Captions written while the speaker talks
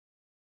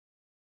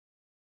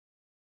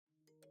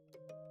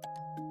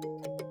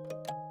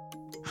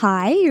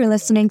Hi, you're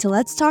listening to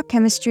Let's Talk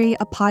Chemistry,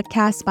 a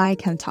podcast by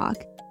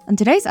ChemTalk. On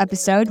today's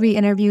episode, we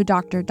interview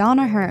Dr.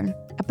 Donna Huryn,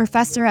 a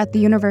professor at the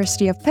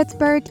University of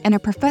Pittsburgh and a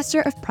professor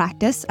of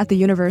practice at the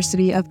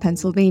University of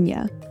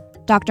Pennsylvania.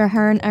 Dr.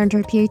 Huryn earned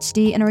her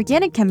PhD in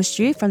organic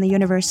chemistry from the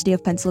University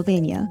of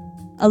Pennsylvania.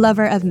 A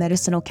lover of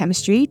medicinal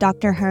chemistry,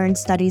 Dr. Huryn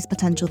studies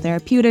potential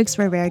therapeutics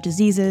for rare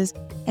diseases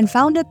and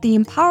founded the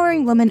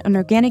Empowering Women in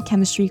Organic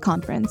Chemistry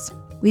Conference.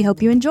 We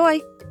hope you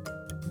enjoy!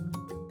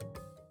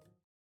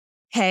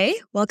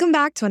 Hey, welcome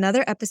back to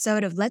another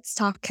episode of Let's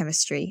Talk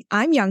Chemistry.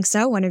 I'm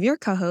Youngso, one of your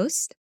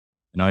co-hosts.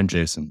 And I'm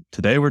Jason.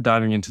 Today we're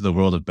diving into the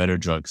world of better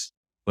drugs,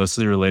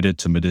 closely related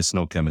to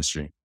medicinal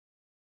chemistry.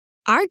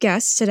 Our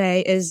guest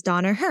today is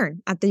Donna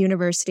Huryn at the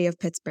University of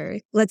Pittsburgh.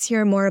 Let's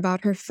hear more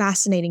about her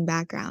fascinating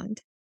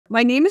background.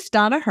 My name is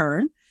Donna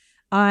Huryn.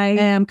 I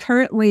am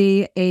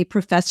currently a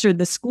professor in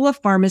the School of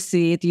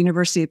Pharmacy at the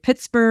University of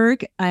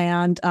Pittsburgh,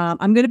 and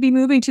I'm going to be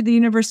moving to the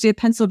University of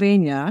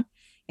Pennsylvania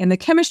in the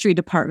chemistry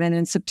department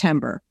in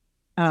September.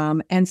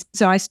 And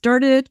so I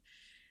started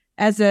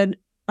as an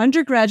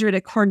undergraduate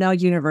at Cornell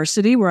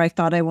University, where I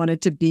thought I wanted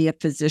to be a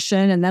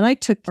physician. And then I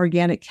took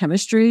organic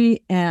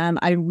chemistry, and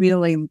I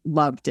really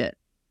loved it.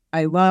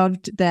 I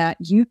loved that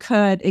you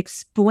could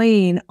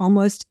explain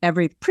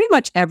pretty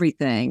much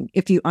everything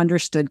if you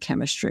understood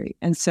chemistry.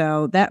 And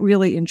so that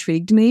really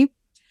intrigued me.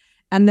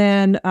 And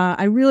then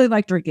I really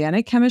liked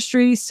organic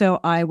chemistry. So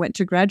I went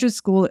to graduate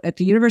school at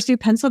the University of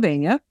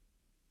Pennsylvania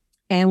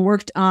and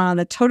worked on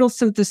the total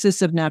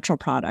synthesis of natural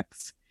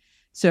products.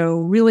 So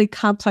really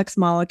complex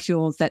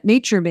molecules that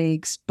nature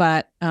makes,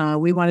 but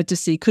we wanted to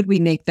see, could we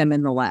make them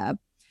in the lab?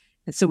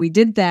 And so we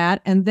did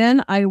that. And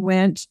then I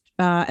went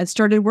and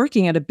started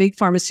working at a big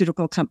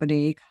pharmaceutical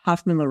company,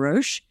 Hoffman La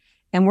Roche,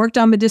 and worked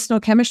on medicinal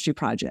chemistry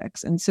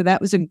projects. And so that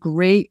was a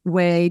great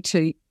way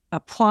to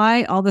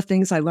apply all the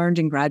things I learned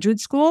in graduate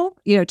school,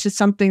 to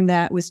something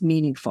that was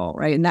meaningful,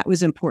 right? And that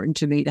was important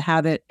to me, to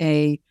have it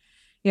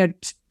to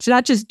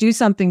not just do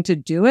something to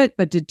do it,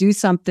 but to do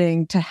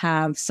something to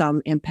have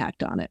some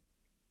impact on it.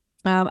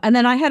 And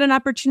then I had an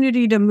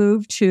opportunity to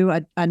move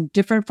to a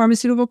different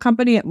pharmaceutical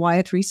company at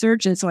Wyeth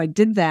Research. And so I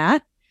did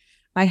that.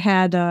 I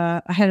had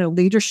a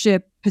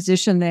leadership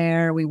position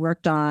there. We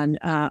worked on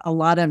a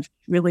lot of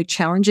really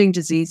challenging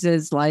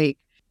diseases like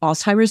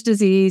Alzheimer's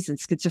disease and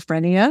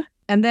schizophrenia.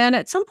 And then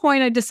at some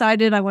point I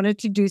decided I wanted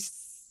to do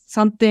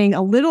something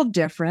a little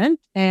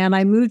different, and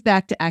I moved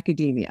back to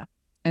academia.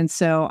 And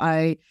so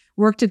I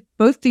worked at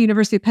both the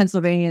University of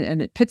Pennsylvania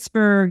and at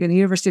Pittsburgh and the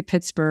University of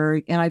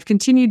Pittsburgh. And I've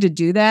continued to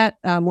do that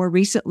more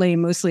recently,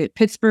 mostly at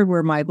Pittsburgh,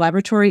 where my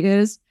laboratory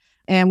is.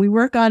 And we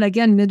work on,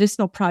 again,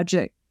 medicinal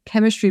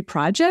chemistry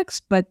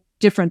projects, but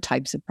different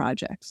types of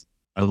projects.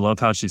 I love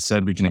how she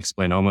said we can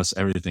explain almost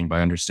everything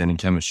by understanding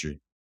chemistry.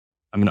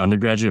 I'm an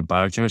undergraduate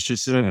biochemistry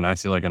student, and I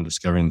feel like I'm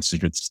discovering the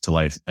secrets to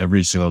life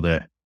every single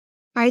day.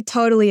 I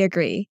totally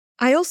agree.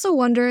 I also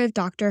wonder if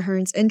Dr.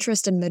 Huryn's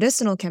interest in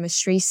medicinal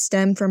chemistry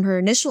stemmed from her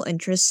initial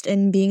interest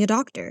in being a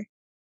doctor.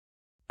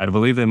 I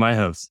believe they might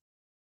have.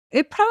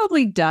 It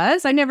probably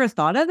does. I never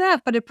thought of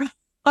that, but it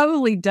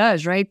probably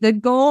does, right? The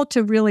goal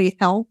to really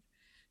help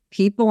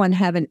people and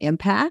have an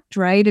impact,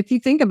 right? If you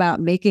think about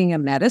making a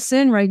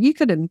medicine, right, you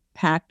could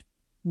impact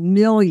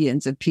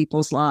millions of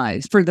people's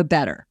lives for the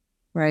better,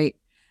 right?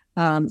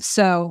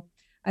 So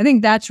I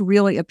think that's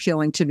really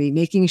appealing to me,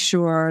 making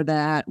sure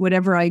that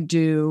whatever I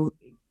do,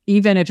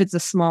 even if it's a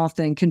small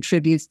thing,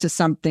 contributes to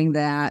something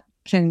that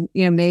can,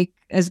 make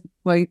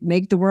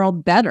the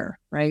world better,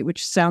 right?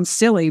 Which sounds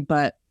silly,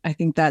 but I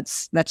think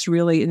that's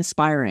really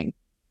inspiring.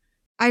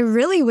 I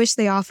really wish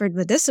they offered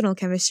medicinal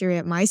chemistry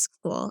at my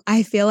school.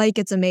 I feel like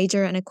it's a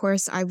major and a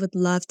course I would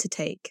love to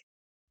take.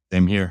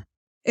 Same here.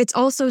 It's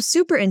also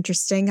super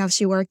interesting how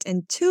she worked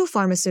in 2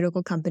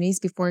 pharmaceutical companies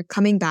before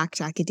coming back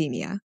to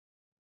academia.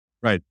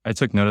 Right. I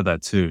took note of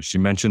that too. She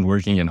mentioned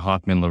working in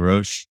Hoffman La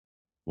Roche,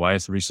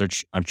 Wyeth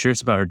Research. I'm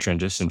curious about her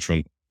transition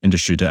from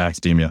industry to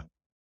academia.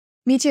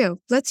 Me too.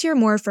 Let's hear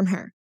more from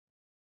her.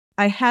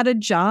 I had a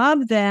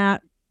job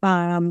that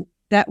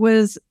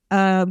was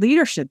a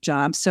leadership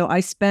job. So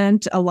I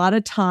spent a lot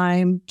of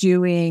time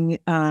doing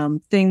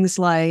things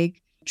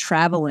like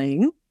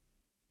traveling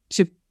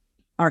to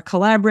our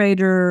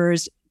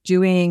collaborators,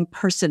 doing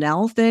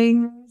personnel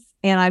things,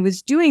 and I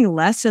was doing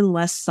less and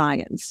less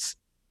science.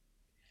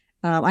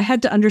 I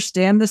had to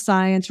understand the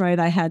science, right?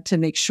 I had to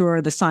make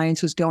sure the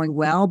science was going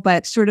well,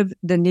 but sort of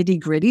the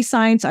nitty-gritty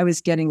science I was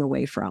getting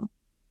away from.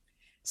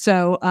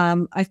 So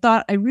I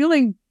thought I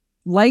really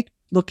liked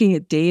looking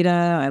at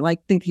data. I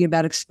liked thinking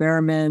about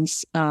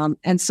experiments.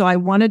 And so I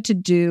wanted to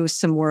do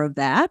some more of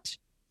that.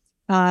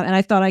 And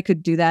I thought I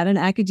could do that in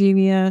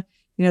academia.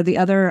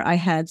 I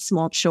had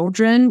small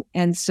children.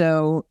 And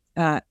so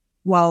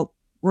while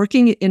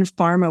working in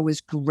pharma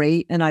was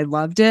great and I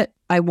loved it,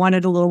 I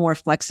wanted a little more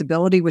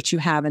flexibility, which you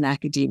have in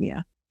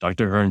academia.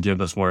 Dr. Huryn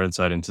gave us more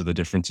insight into the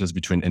differences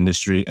between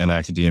industry and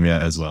academia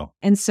as well.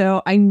 And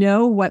so I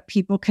know what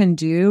people can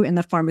do in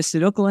the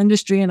pharmaceutical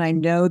industry, and I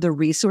know the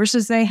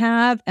resources they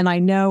have. And I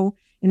know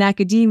in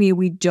academia,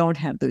 we don't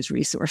have those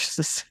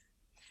resources.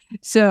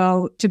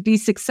 So to be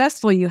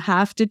successful, you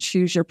have to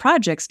choose your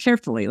projects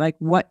carefully. Like,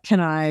 what can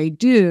I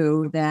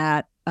do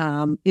that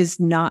is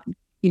not,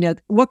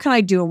 what can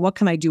I do and what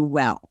can I do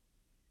well,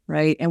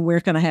 right? And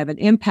where can I have an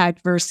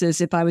impact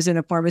versus if I was in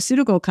a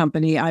pharmaceutical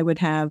company, I would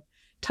have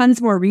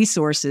tons more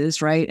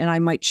resources, right? And I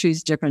might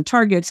choose different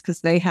targets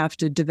because they have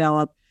to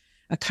develop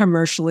a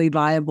commercially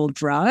viable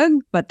drug,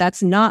 but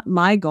that's not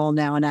my goal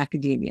now in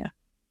academia.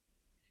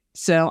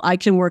 So I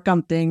can work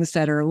on things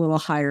that are a little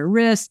higher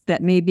risk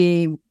that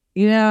maybe,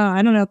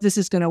 I don't know if this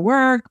is going to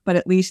work, but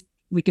at least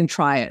we can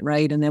try it,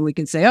 right? And then we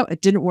can say, oh,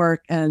 it didn't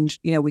work. And,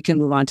 we can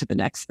move on to the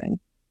next thing.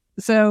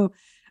 So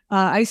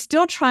I'm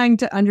still trying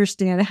to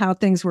understand how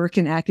things work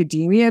in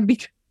academia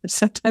because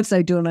sometimes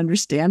I don't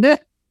understand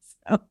it.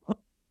 So,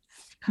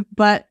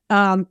 but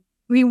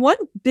one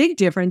big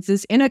difference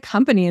is in a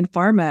company in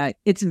pharma,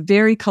 it's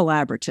very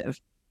collaborative,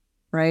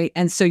 right?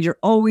 And so you're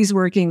always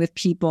working with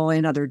people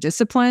in other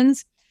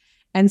disciplines.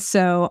 And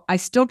so I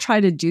still try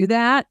to do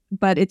that,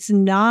 but it's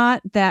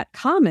not that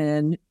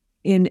common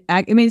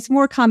it's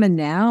more common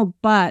now,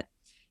 but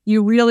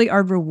you really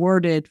are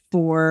rewarded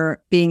for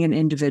being an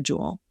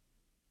individual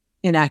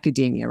in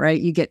academia,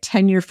 right? You get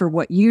tenure for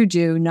what you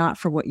do, not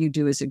for what you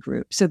do as a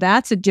group. So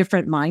that's a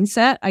different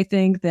mindset, I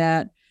think,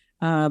 that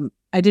I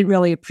didn't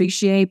really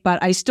appreciate,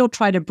 but I still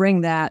try to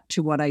bring that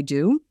to what I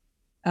do.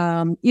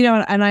 And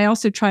I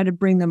also try to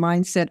bring the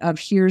mindset of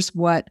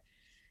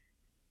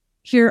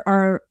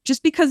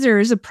just because there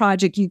is a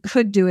project you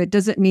could do it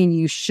doesn't mean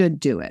you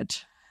should do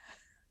it.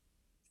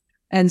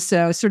 And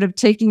so sort of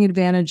taking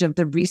advantage of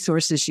the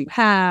resources you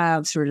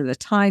have, sort of the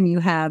time you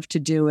have to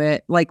do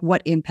it, like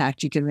what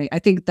impact you can make. I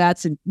think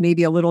that's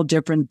maybe a little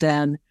different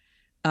than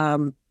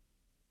some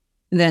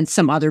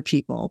other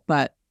people.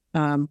 But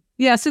so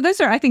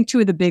those are, I think, two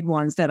of the big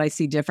ones that I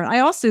see different.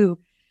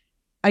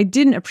 I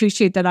didn't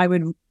appreciate that I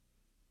would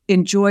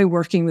enjoy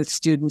working with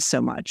students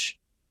so much.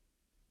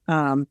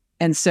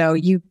 And so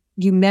you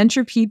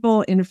mentor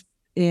people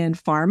in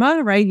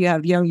pharma, right?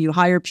 You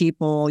hire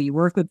people, you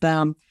work with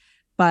them,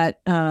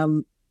 but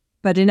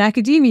in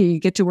academia, you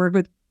get to work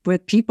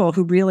with people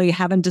who really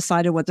haven't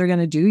decided what they're going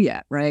to do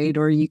yet, right?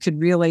 Or you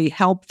could really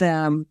help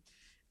them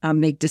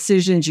make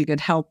decisions. You could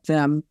help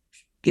them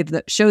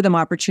show them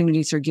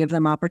opportunities or give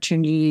them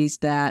opportunities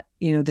that,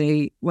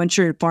 once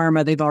you're in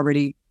pharma, they've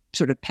already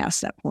sort of passed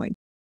that point.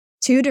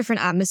 Two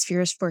different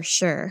atmospheres for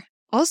sure.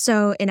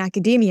 Also, in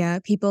academia,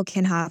 people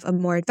can have a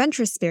more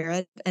adventurous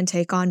spirit and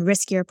take on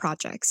riskier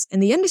projects. In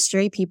the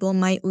industry, people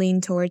might lean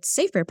towards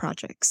safer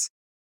projects.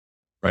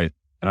 Right.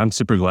 And I'm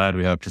super glad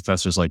we have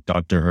professors like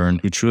Dr.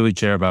 Huryn who truly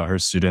care about her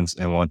students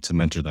and want to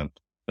mentor them.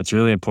 That's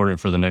really important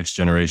for the next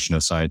generation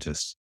of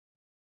scientists.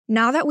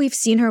 Now that we've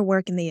seen her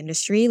work in the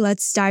industry,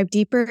 let's dive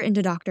deeper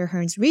into Dr.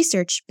 Huryn's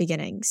research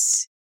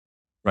beginnings.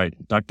 Right.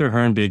 Dr.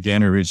 Huryn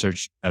began her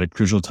research at a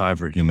crucial time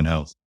for human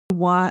health.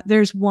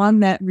 There's one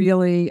that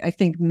really, I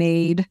think,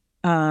 made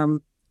a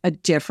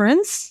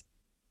difference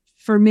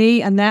for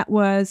me. And that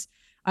was,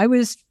 I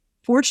was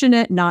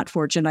not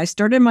fortunate. I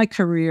started my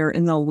career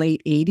in the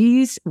late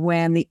 80s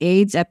when the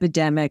AIDS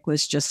epidemic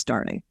was just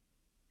starting,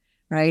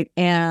 right?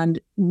 And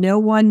no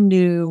one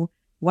knew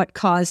what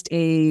caused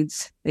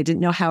AIDS. They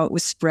didn't know how it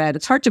was spread.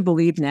 It's hard to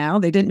believe now.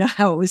 They didn't know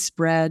how it was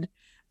spread.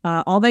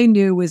 All they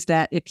knew was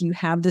that if you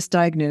have this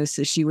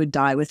diagnosis, you would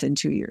die within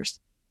 2 years.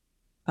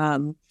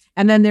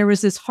 And then there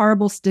was this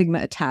horrible stigma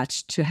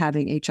attached to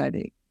having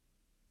HIV.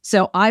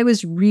 So I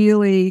was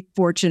really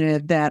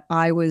fortunate that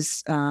I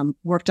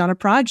worked on a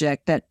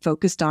project that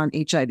focused on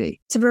HIV.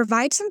 To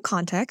provide some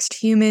context,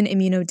 human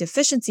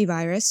immunodeficiency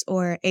virus,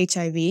 or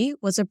HIV,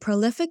 was a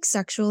prolific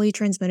sexually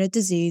transmitted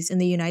disease in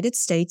the United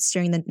States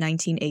during the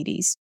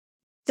 1980s.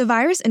 The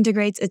virus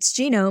integrates its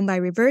genome by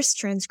reverse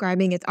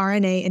transcribing its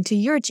RNA into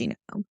your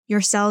genome.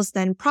 Your cells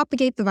then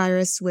propagate the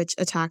virus, which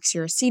attacks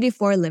your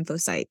CD4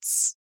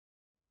 lymphocytes.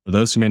 For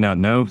those who may not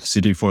know,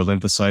 CD4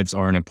 lymphocytes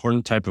are an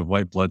important type of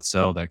white blood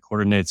cell that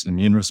coordinates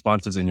immune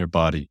responses in your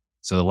body.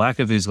 So the lack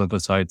of these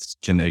lymphocytes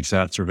can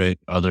exacerbate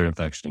other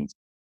infections.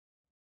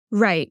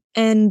 Right.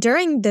 And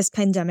during this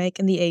pandemic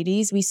in the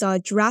 80s, we saw a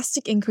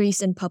drastic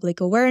increase in public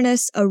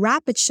awareness, a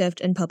rapid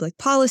shift in public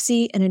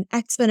policy, and an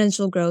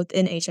exponential growth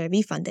in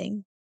HIV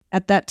funding.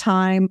 At that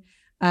time,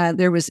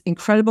 there was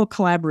incredible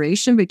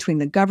collaboration between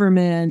the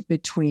government,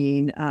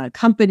 between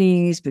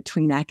companies,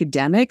 between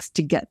academics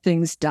to get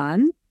things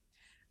done.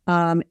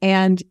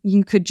 And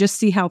you could just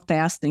see how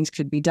fast things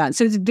could be done.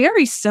 So it's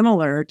very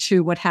similar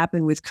to what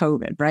happened with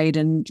COVID, right?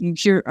 And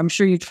I'm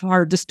sure you've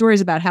heard the stories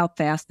about how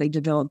fast they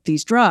developed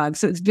these drugs.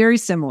 So it's very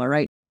similar,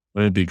 right?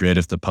 Would it be great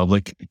if the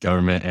public,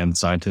 government, and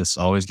scientists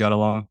always got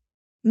along?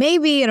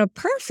 Maybe in a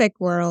perfect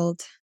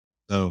world.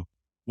 So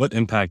what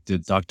impact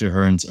did Dr.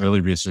 Huryn's early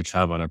research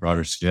have on a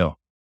broader scale?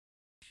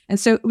 And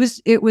so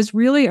it was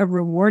really a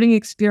rewarding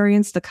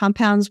experience. The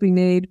compounds we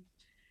made,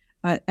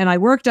 and I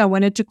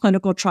went into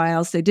clinical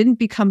trials. They didn't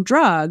become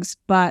drugs,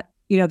 but,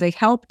 they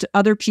helped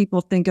other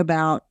people think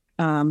about,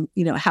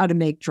 how to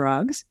make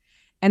drugs.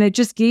 And it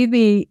just gave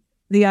me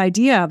the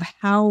idea of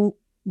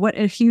what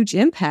a huge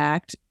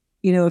impact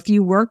if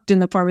you worked in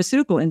the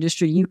pharmaceutical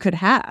industry, you could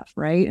have,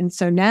 right? And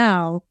so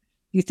now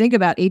you think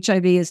about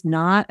HIV is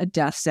not a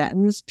death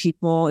sentence.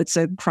 It's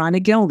a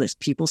chronic illness.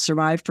 People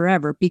survive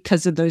forever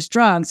because of those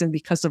drugs and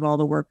because of all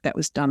the work that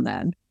was done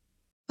then.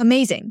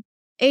 Amazing.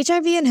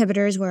 HIV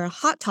inhibitors were a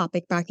hot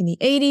topic back in the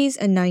 80s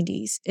and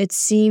 90s. It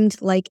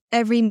seemed like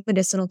every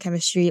medicinal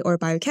chemistry or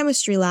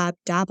biochemistry lab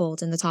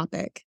dabbled in the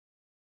topic.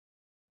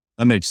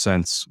 That makes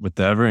sense. With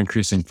the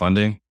ever-increasing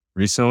funding,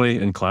 recently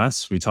in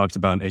class, we talked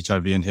about an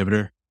HIV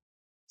inhibitor,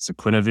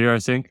 Sequinavir, I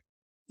think.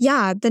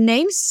 Yeah, the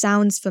name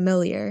sounds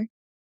familiar.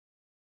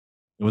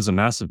 It was a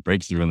massive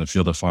breakthrough in the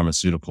field of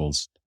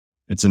pharmaceuticals.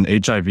 It's an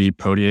HIV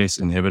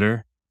protease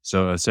inhibitor.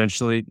 So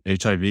essentially,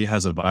 HIV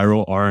has a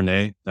viral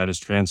RNA that is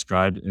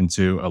transcribed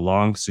into a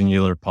long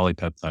singular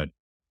polypeptide.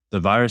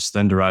 The virus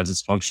then derives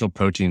its functional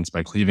proteins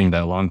by cleaving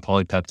that long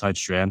polypeptide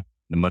strand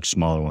into much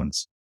smaller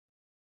ones.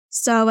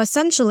 So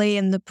essentially,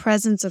 in the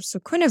presence of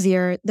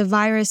Sequinavir, the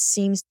virus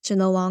seems to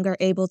no longer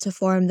able to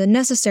form the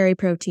necessary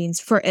proteins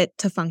for it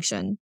to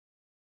function.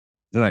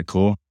 Isn't that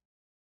cool?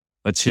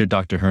 Let's hear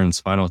Dr. Huryn's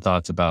final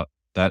thoughts about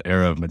that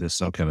era of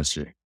medicinal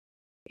chemistry.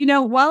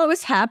 While it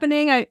was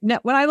happening,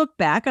 when I look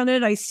back on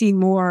it, I see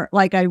more,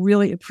 like I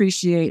really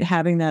appreciate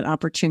having that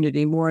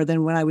opportunity more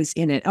than when I was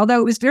in it. Although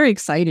it was very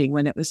exciting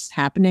when it was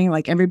happening.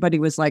 Like everybody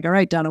was like, all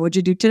right, Donna, what'd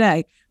you do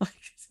today?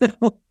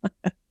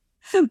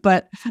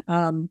 But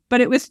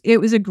it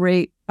was a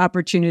great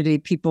opportunity.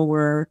 People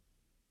were,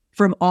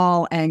 from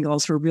all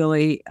angles, were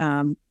really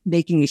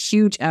making a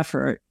huge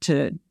effort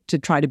to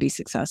try to be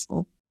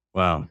successful.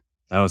 Wow,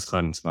 that was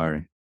quite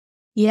inspiring.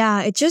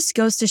 Yeah, it just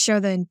goes to show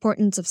the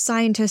importance of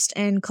scientists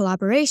and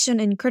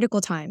collaboration in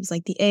critical times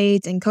like the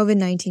AIDS and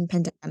COVID-19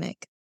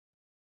 pandemic.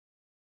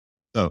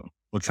 So,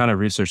 what kind of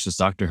research does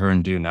Dr.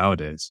 Huryn do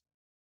nowadays?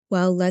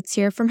 Well, let's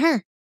hear from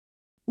her.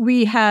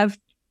 We have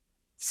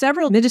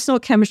several medicinal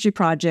chemistry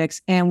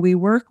projects, and we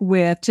work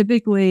with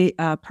typically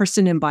a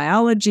person in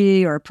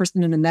biology or a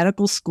person in a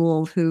medical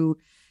school who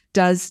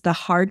does the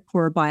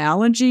hardcore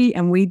biology,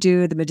 and we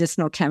do the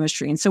medicinal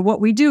chemistry. And so what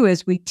we do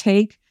is we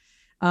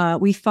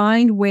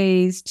find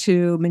ways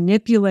to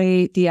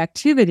manipulate the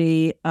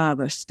activity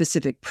of a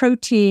specific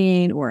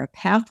protein or a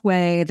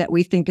pathway that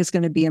we think is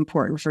going to be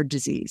important for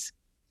disease.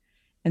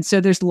 And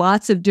so there's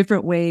lots of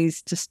different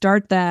ways to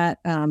start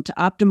that, to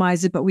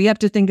optimize it. But we have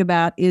to think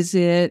about, is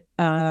it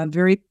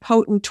very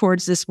potent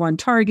towards this one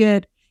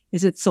target?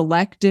 Is it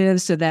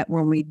selective so that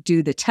when we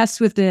do the tests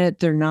with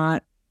it,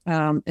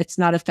 it's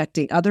not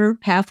affecting other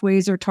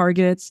pathways or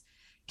targets?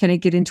 Can it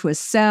get into a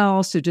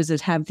cell? So does it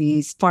have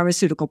these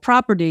pharmaceutical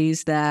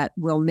properties that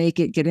will make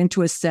it get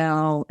into a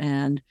cell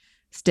and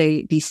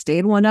be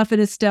stable enough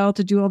in a cell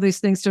to do all these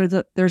things? So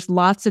there's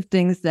lots of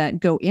things that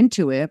go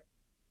into it.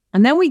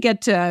 And then we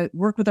get to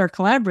work with our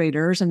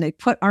collaborators, and they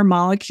put our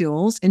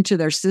molecules into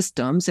their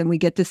systems, and we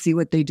get to see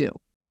what they do.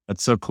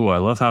 That's so cool. I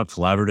love how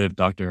collaborative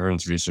Dr.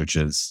 Huryn's research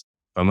is.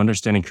 If I'm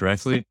understanding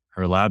correctly,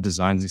 her lab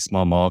designs these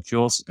small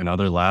molecules, and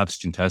other labs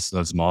can test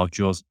those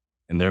molecules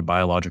in their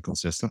biological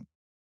system.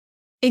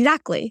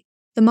 Exactly.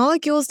 The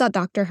molecules that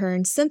Dr.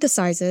 Huryn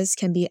synthesizes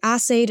can be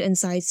assayed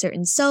inside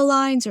certain cell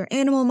lines or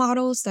animal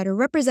models that are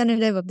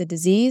representative of the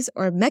disease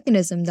or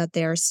mechanism that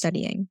they are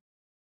studying.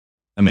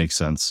 That makes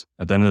sense.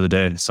 At the end of the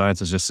day,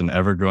 science is just an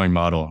ever-growing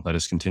model that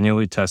is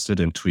continually tested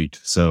and tweaked.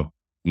 So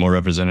the more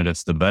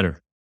representatives, the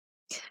better.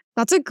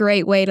 That's a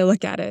great way to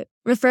look at it.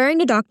 Referring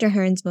to Dr.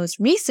 Huryn's most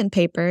recent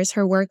papers,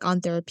 her work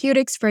on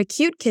therapeutics for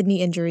acute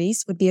kidney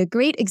injuries would be a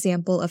great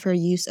example of her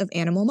use of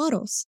animal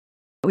models.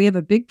 We have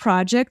a big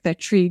project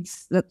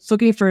that's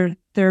looking for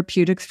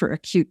therapeutics for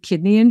acute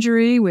kidney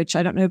injury, which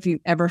I don't know if you've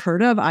ever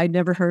heard of. I'd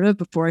never heard of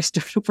before I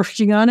started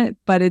working on it,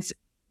 but it's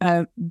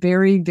a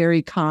very,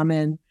 very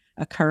common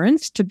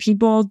occurrence to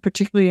people,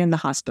 particularly in the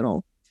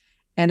hospital.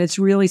 And it's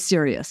really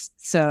serious.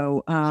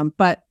 So,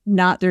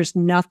 there's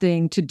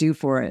nothing to do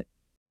for it.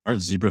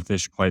 Aren't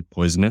zebrafish quite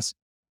poisonous?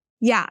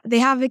 Yeah, they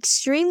have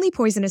extremely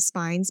poisonous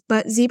spines,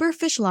 but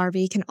zebrafish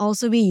larvae can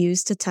also be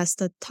used to test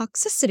the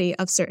toxicity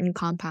of certain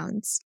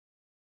compounds.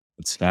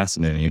 It's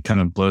fascinating. It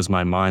kind of blows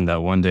my mind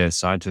that one day a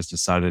scientist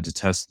decided to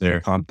test their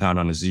compound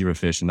on a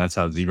zebrafish, and that's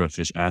how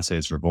zebrafish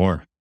assays were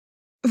born.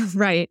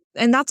 Right.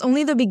 And that's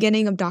only the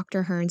beginning of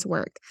Dr. Huryn's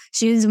work.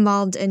 She is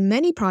involved in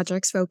many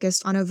projects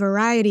focused on a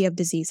variety of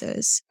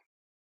diseases.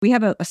 We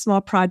have a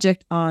small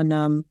project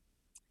on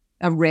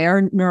a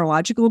rare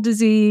neurological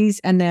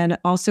disease, and then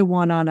also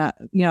one on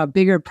a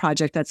bigger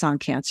project that's on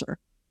cancer.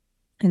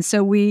 And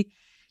so we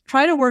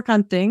try to work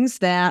on things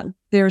that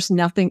there's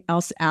nothing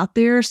else out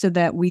there, so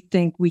that we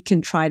think we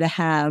can try to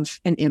have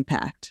an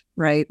impact,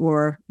 right?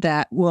 Or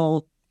that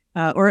will,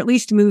 or at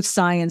least move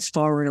science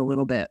forward a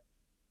little bit.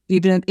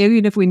 Even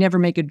if we never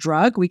make a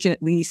drug, we can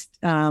at least,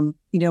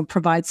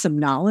 provide some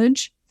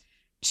knowledge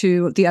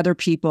to the other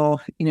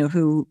people,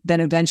 who then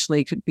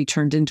eventually could be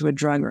turned into a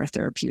drug or a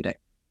therapeutic.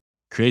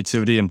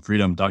 Creativity and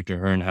freedom Dr.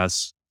 Huryn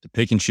has to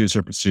pick and choose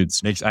her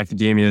pursuits makes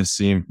academia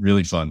seem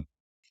really fun.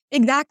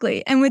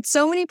 Exactly. And with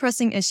so many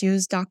pressing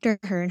issues, Dr.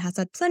 Huryn has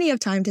had plenty of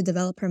time to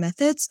develop her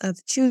methods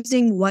of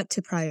choosing what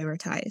to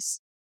prioritize.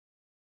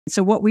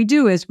 So what we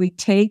do is we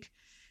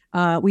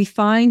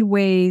find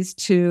ways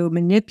to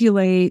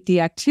manipulate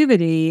the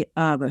activity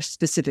of a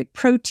specific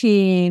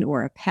protein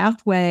or a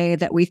pathway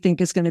that we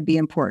think is going to be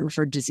important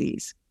for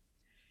disease.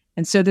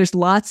 And so there's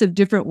lots of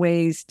different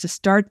ways to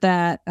start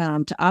that,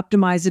 to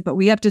optimize it. But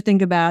we have to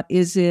think about,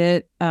 is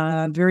it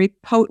very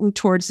potent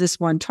towards this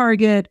one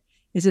target?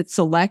 Is it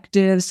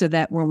selective so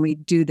that when we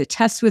do the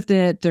tests with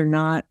it,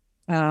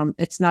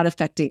 it's not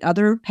affecting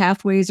other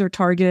pathways or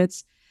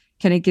targets?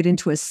 Can it get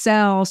into a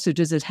cell? So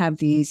does it have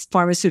these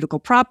pharmaceutical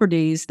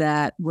properties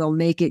that will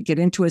make it get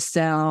into a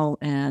cell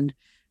and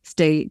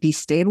be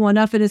stable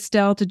enough in a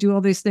cell to do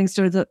all these things?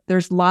 So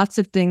there's lots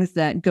of things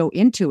that go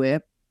into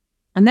it.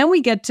 And then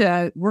we get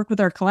to work with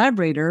our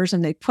collaborators,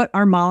 and they put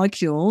our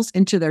molecules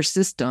into their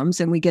systems,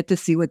 and we get to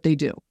see what they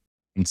do.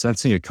 And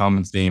sensing a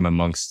common theme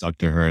amongst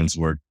Dr. Huryn's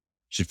work,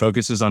 she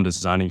focuses on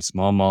designing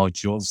small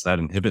molecules that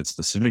inhibit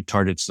specific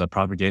targets that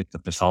propagate the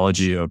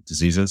pathology of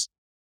diseases.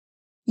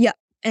 Yeah.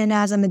 And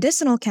as a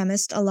medicinal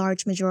chemist, a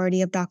large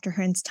majority of Dr.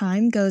 Huryn's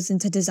time goes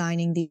into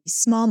designing these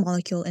small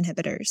molecule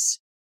inhibitors.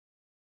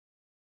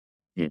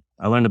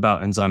 I learned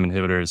about enzyme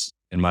inhibitors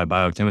in my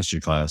biochemistry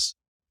class.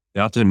 They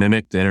often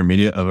mimic the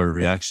intermediate of a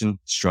reaction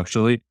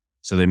structurally,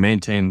 so they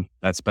maintain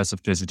that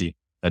specificity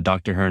that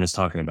Dr. Huryn is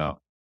talking about.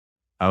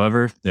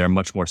 However, they are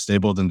much more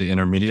stable than the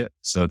intermediate,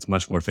 so it's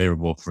much more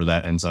favorable for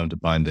that enzyme to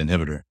bind the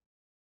inhibitor.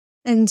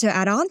 And to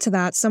add on to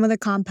that, some of the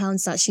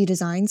compounds that she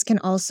designs can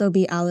also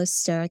be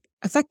allosteric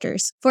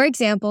effectors. For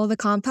example, the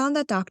compound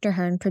that Dr.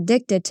 Huryn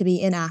predicted to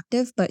be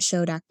inactive but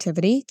showed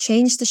activity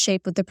changed the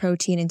shape of the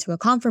protein into a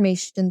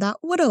conformation that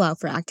would allow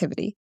for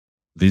activity.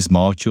 These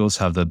molecules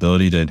have the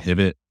ability to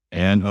inhibit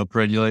and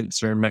upregulate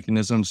certain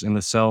mechanisms in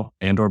the cell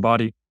and or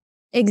body.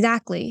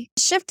 Exactly.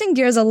 Shifting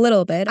gears a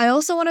little bit, I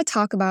also want to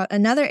talk about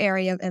another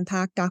area of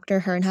impact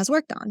Dr. Huryn has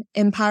worked on,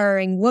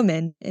 empowering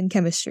women in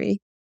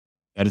chemistry.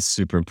 That is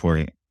super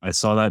important. I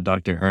saw that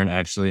Dr. Huryn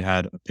actually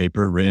had a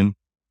paper written,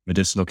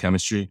 Medicinal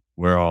Chemistry,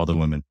 Where Are All the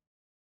Women?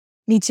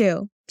 Me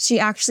too. She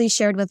actually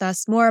shared with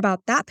us more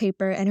about that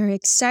paper and her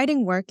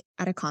exciting work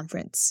at a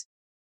conference.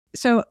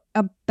 So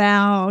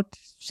about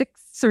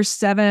 6 or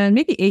 7,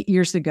 maybe 8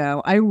 years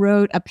ago, I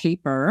wrote a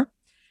paper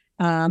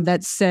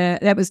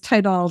that was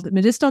titled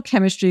Medicinal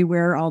Chemistry,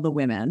 Where Are All the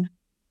Women?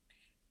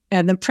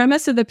 And the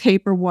premise of the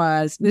paper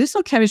was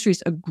medicinal chemistry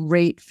is a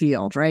great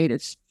field, right?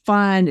 It's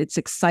fun, it's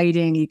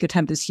exciting, you could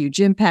have this huge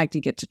impact,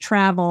 you get to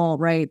travel,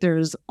 right?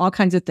 There's all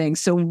kinds of things.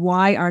 So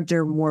why aren't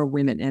there more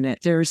women in it?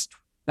 There's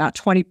about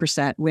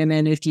 20%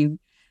 women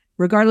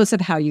regardless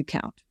of how you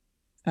count.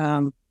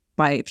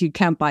 If you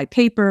count by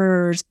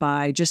papers,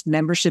 by just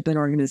membership in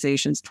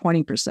organizations,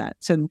 20%.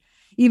 So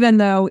even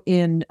though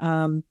in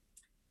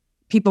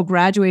people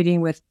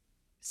graduating with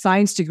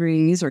science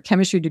degrees or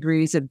chemistry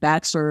degrees of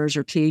bachelor's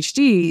or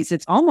PhDs,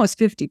 it's almost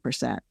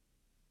 50%.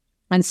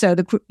 And so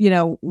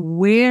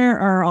where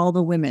are all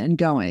the women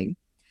going?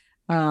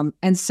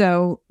 And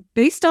so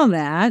based on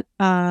that,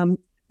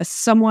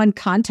 someone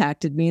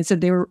contacted me and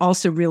said they were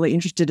also really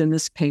interested in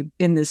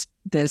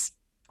this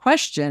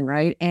question,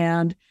 right?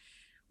 And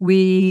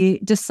we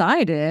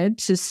decided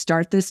to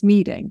start this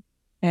meeting.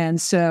 And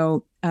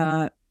so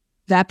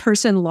that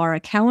person, Laura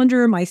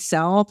Callender,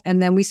 myself,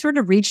 and then we sort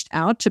of reached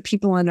out to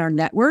people in our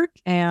network,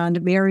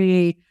 and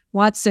Mary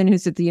Watson,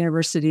 who's at the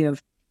University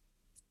of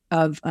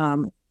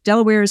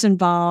Delaware, is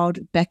involved,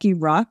 Becky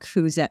Ruck,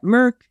 who's at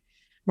Merck,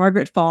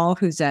 Margaret Fall,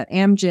 who's at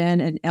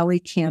Amgen, and Ellie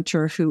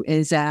Cantor, who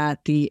is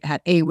at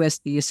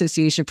AWIS, the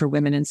Association for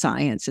Women in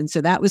Science. And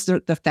so that was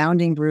the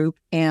founding group.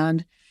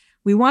 And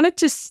we wanted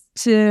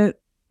to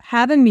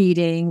have a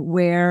meeting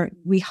where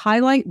we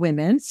highlight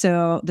women.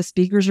 So the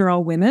speakers are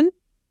all women.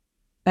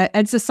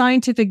 It's a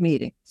scientific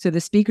meeting. So the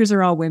speakers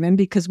are all women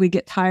because we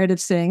get tired of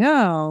saying,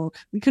 oh,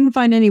 we couldn't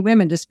find any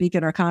women to speak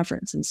at our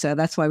conference. And so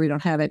that's why we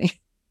don't have any.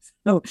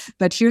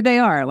 But here they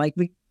are.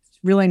 It's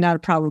really not a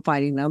problem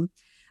finding them.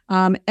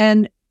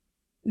 And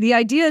the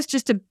idea is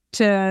just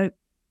to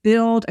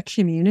build a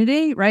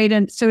community, right?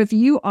 And so if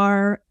you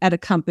are at a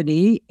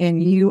company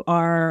and you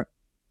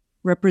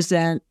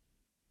represent,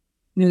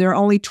 there are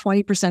only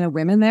 20% of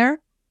women there,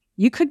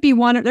 there could be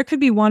one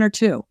or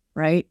two,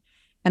 right?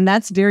 And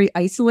that's very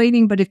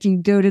isolating. But if you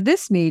go to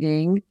this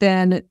meeting,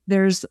 then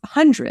there's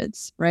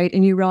hundreds, right?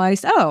 And you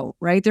realize, oh,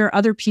 right, there are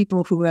other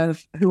people who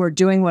are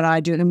doing what I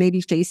do and maybe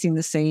facing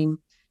the same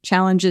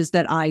challenges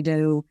that I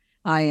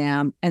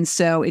am. And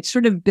so it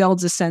sort of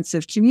builds a sense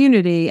of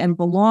community and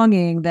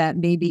belonging that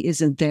maybe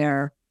isn't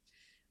there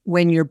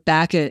when you're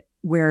back in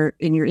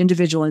your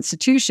individual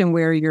institution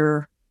where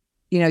your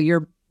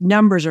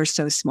numbers are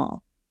so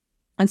small.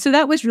 And so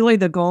that was really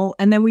the goal.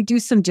 And then we do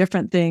some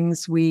different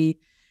things. We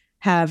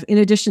have, in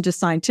addition to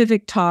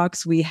scientific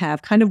talks, we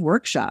have kind of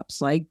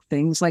workshops, like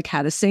things like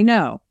how to say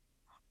no,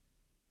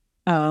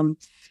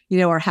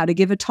 or how to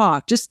give a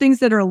talk, just things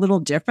that are a little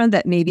different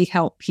that maybe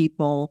help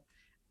people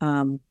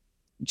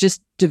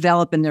just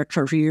develop in their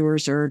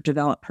careers or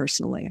develop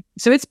personally.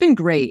 So it's been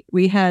great.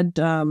 We had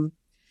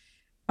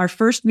Our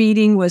first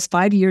meeting was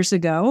 5 years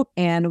ago,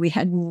 and we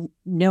had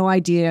no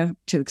idea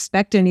to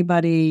expect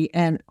anybody.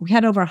 And we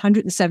had over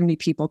 170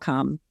 people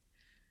come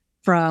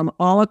from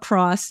all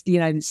across the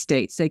United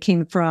States. They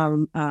came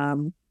from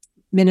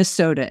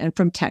Minnesota and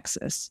from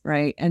Texas,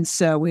 right? And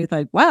so we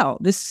thought, wow,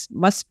 this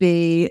must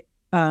be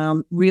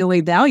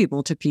really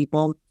valuable to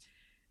people.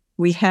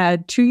 We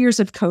had 2 years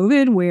of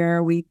COVID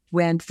where we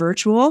went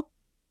virtual,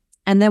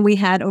 and then we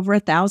had over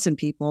 1,000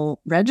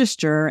 people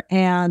register.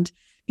 And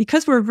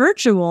because we're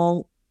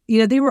virtual,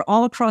 they were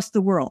all across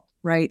the world,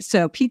 right?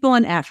 So people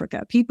in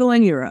Africa, people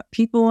in Europe,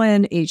 people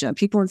in Asia,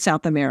 people in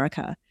South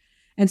America.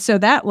 And so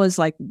that was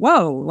like,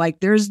 whoa,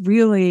 like there's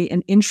really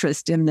an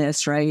interest in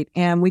this, right?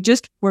 And we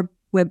just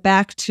went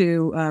back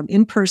to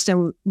in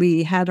person.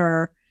 We had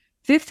our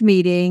 5th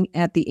meeting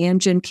at the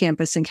Amgen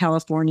campus in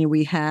California.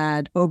 We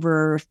had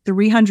over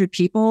 300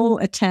 people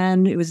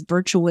attend. It was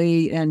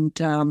virtually and,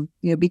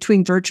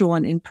 between virtual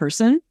and in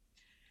person.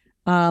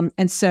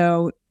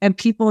 And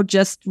people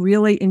just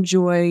really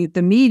enjoy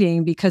the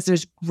meeting because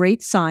there's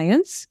great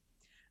science.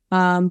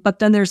 But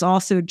then there's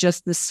also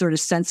just this sort of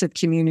sense of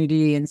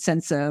community and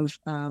sense of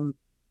kind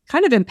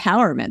of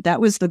empowerment.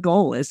 That was the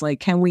goal, is like,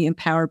 can we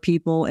empower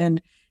people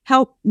and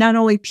help not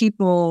only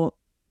people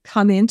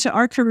come into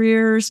our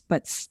careers,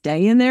 but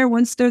stay in there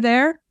once they're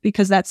there?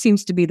 Because that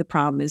seems to be the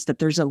problem, is that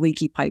there's a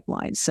leaky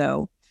pipeline.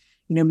 So,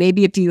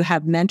 maybe if you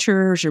have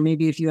mentors or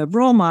maybe if you have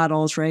role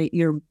models, right,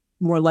 you're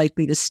more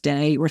likely to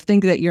stay or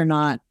think that you're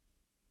not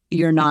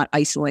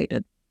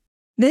isolated.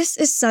 This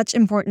is such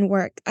important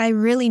work. I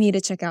really need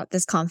to check out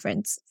this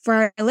conference. For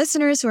our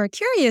listeners who are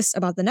curious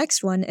about the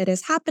next one, it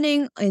is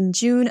happening in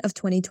June of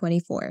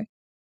 2024.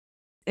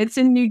 It's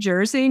in New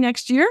Jersey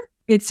next year.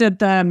 It's at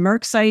the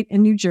Merck site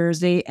in New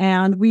Jersey,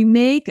 and we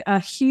make a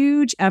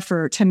huge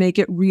effort to make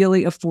it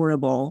really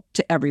affordable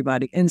to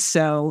everybody. And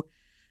so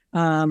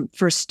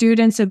for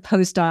students and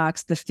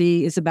postdocs, the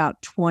fee is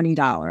about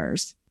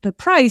 $20. The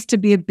price to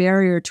be a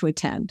barrier to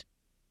attend,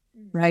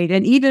 right?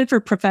 And even for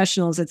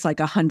professionals, it's like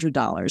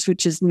 $100,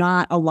 which is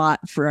not a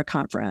lot for a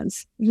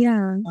conference.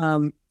 Yeah.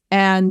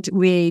 And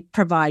we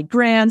provide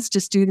grants to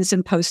students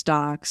and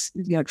postdocs,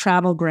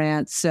 travel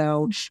grants.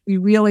 So we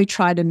really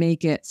try to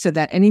make it so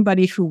that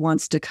anybody who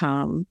wants to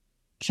come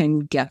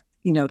can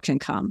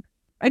come.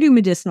 I do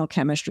medicinal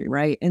chemistry,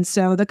 right? And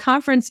so the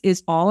conference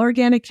is all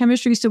organic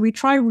chemistry. So we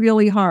try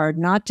really hard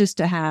not just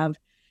to have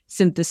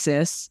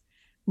synthesis.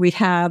 We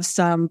have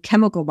some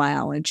chemical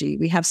biology.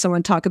 We have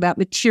someone talk about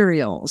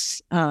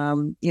materials.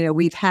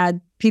 We've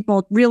had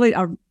people, really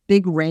a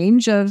big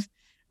range of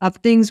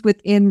things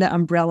within the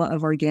umbrella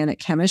of organic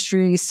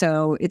chemistry.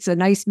 So it's a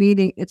nice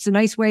meeting. It's a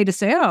nice way to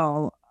say,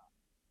 oh,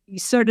 you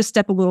sort of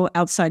step a little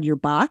outside your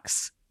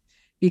box,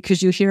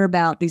 because you hear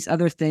about these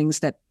other things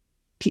that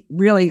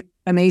really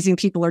amazing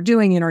people are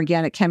doing in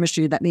organic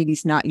chemistry that maybe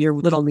is not your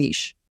little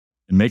niche.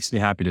 It makes me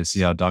happy to see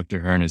how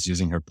Dr. Huryn is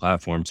using her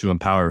platform to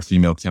empower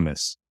female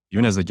chemists.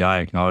 Even as a guy,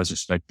 I can always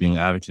respect being an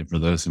advocate for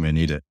those who may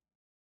need it.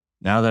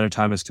 Now that our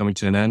time is coming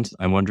to an end,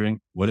 I'm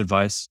wondering what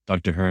advice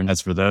Dr. Huryn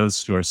has for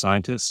those who are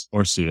scientists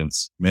or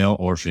students, male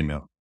or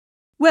female.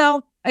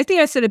 Well, I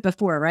think I said it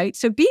before, right?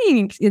 So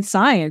being in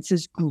science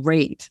is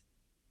great,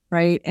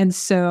 right? And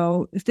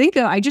so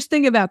I just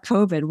think about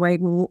COVID, right?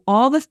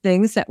 All the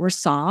things that were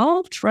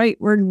solved, right,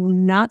 were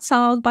not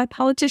solved by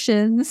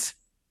politicians,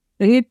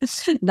 right?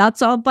 Not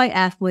solved by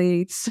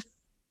athletes.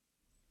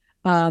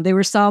 They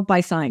were solved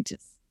by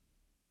scientists.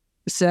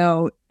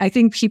 So I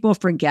think people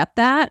forget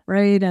that,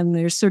 right? And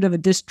there's sort of a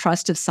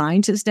distrust of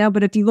scientists now.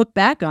 But if you look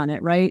back on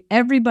it, right,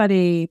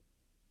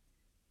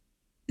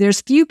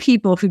 there's few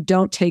people who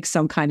don't take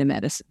some kind of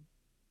medicine,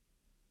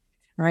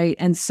 right?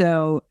 And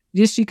so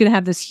just you can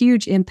have this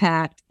huge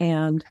impact,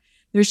 and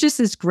there's just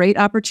this great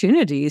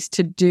opportunities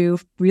to do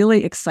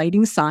really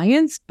exciting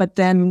science, but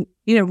then,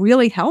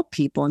 really help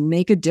people and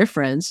make a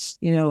difference,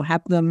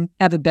 have them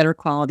have a better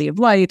quality of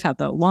life, have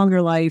a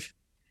longer life.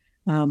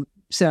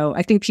 So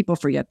I think people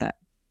forget that.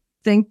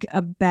 Think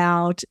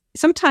about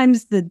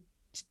sometimes the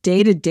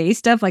day-to-day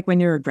stuff, like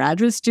when you're a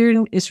graduate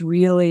student, is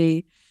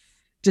really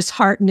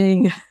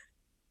disheartening,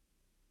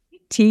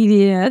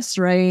 tedious,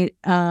 right?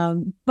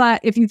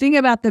 But if you think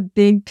about the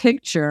big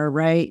picture,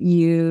 right,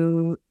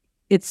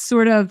 it's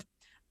sort of,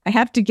 I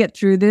have to get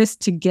through this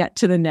to get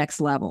to the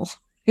next level,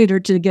 or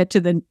to get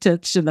to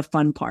the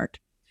fun part.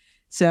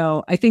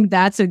 So I think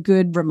that's a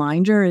good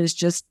reminder, is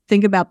just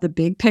think about the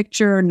big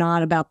picture,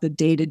 not about the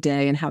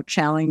day-to-day and how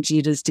challenging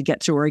it is to get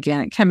to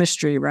organic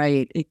chemistry,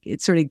 right?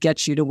 It sort of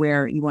gets you to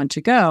where you want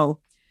to go.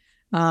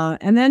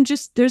 And then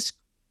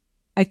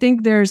I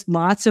think there's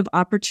lots of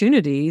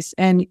opportunities,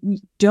 and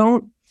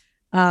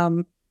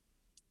and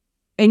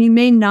you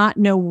may not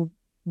know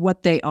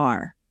what they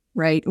are,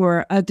 right?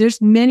 Or there's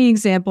many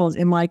examples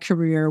in my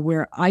career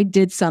where I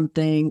did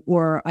something,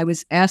 or I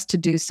was asked to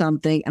do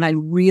something, and I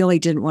really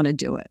didn't want to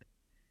do it.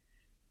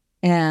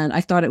 And I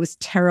thought it was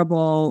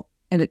terrible,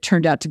 and it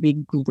turned out to be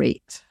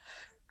great.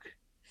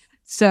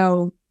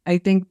 So I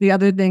think the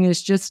other thing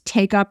is just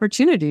take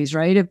opportunities,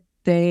 right? If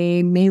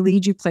they may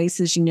lead you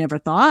places you never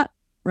thought,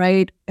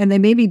 right? And they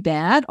may be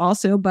bad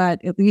also,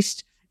 but at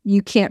least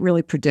you can't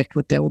really predict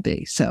what they'll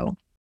be. So,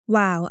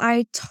 wow,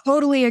 I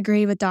totally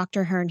agree with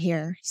Dr. Huryn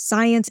here.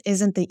 Science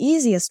isn't the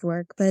easiest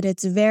work, but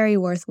it's very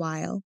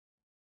worthwhile.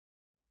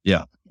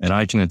 Yeah, and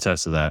I can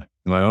attest to that.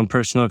 In my own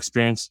personal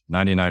experience,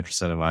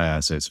 99% of my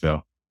assays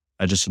fail.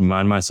 I just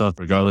remind myself,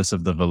 regardless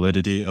of the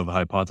validity of a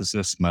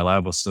hypothesis, my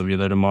lab will still be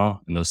there tomorrow,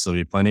 and there'll still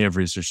be plenty of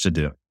research to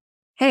do.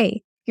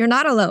 Hey, you're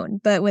not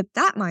alone, but with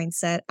that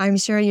mindset, I'm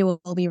sure you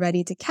will be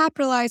ready to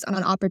capitalize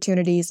on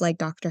opportunities like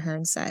Dr.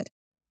 Huryn said.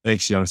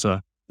 Thanks,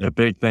 Youngsa. A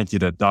big thank you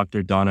to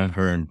Dr. Donna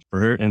Huryn for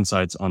her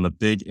insights on the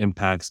big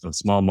impacts of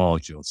small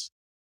molecules.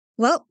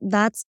 Well,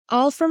 that's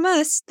all from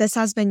us. This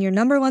has been your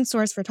number one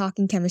source for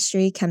talking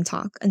chemistry, Chem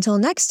Talk. Until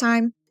next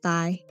time,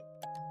 bye.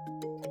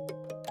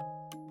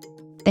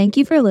 Thank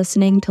you for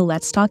listening to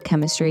Let's Talk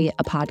Chemistry,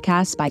 a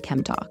podcast by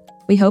Chem Talk.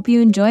 We hope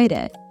you enjoyed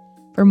it.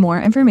 For more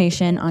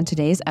information on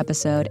today's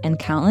episode and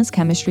countless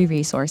chemistry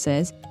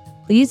resources,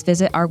 please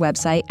visit our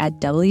website at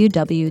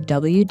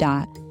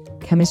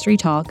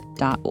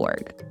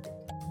www.chemistrytalk.org.